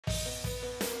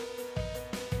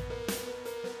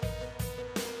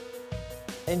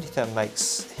Inditherm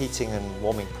makes heating and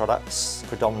warming products.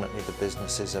 Predominantly the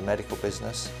business is a medical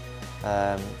business,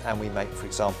 and we make, for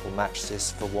example,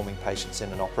 mattresses for warming patients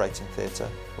in an operating theatre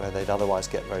where they'd otherwise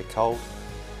get very cold.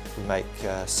 We make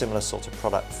a similar sort of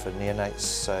product for neonates,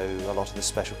 so a lot of the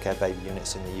special care baby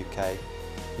units in the UK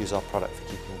use our product for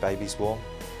keeping babies warm.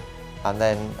 And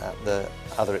then at the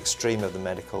other extreme of the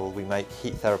medical, we make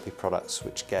heat therapy products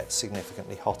which get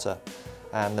significantly hotter,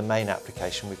 and the main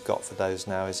application we've got for those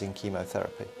now is in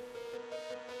chemotherapy.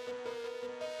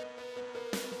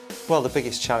 Well, the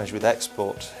biggest challenge with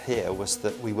export here was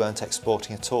that we weren't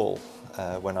exporting at all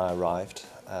when I arrived.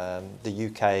 The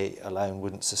UK alone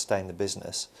wouldn't sustain the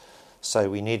business, so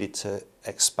we needed to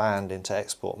expand into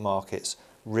export markets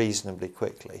reasonably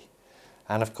quickly.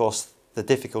 And of course, the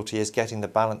difficulty is getting the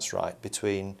balance right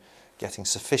between getting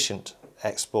sufficient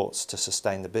exports to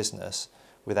sustain the business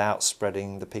without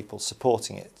spreading the people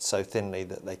supporting it so thinly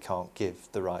that they can't give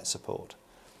the right support.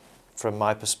 From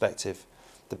my perspective,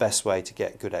 the best way to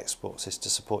get good exports is to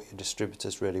support your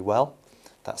distributors really well.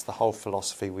 That's the whole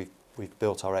philosophy we've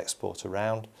built our export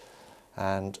around,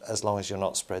 and as long as you're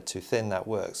not spread too thin, that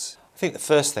works. I think the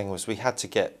first thing was we had to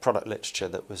get product literature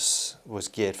that was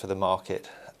geared for the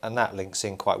market, and that links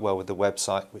in quite well with the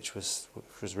website, which was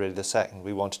really the second.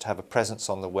 We wanted to have a presence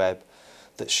on the web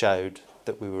that showed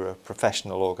that we were a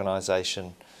professional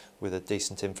organisation with a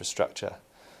decent infrastructure.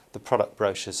 The product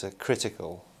brochures are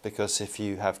critical because if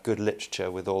you have good literature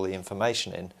with all the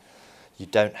information in, you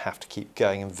don't have to keep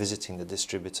going and visiting the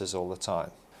distributors all the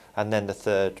time. And then the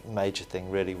third major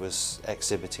thing really was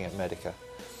exhibiting at Medica.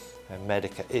 And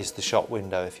Medica is the shop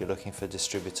window if you're looking for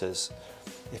distributors.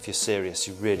 If you're serious,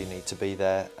 you really need to be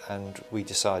there, and we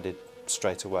decided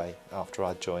straight away after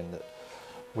I joined that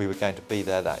we were going to be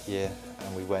there that year,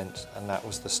 and we went, and that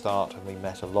was the start, and we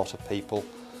met a lot of people,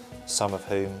 some of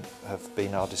whom have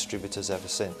been our distributors ever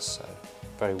since, so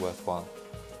very worthwhile.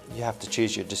 You have to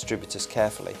choose your distributors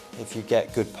carefully. If you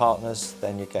get good partners,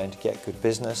 then you're going to get good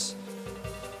business.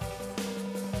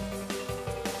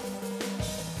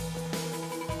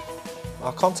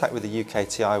 Our contact with the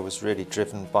UKTI was really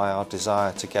driven by our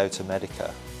desire to go to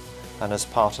Medica, and as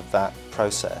part of that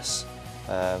process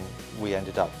we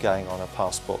ended up going on a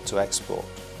passport to export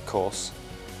course.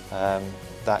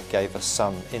 That gave us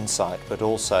some insight, but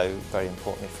also, very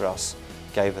importantly for us,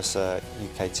 gave us a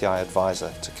UKTI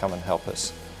advisor to come and help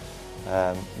us,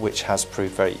 which has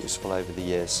proved very useful over the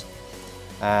years.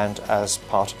 And as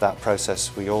part of that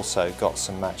process, we also got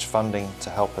some match funding to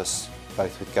help us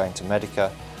both with going to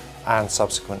Medica and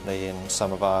subsequently in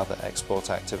some of our other export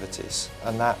activities.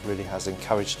 And that really has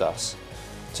encouraged us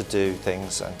to do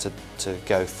things and to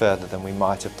go further than we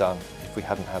might have done if we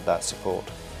hadn't had that support.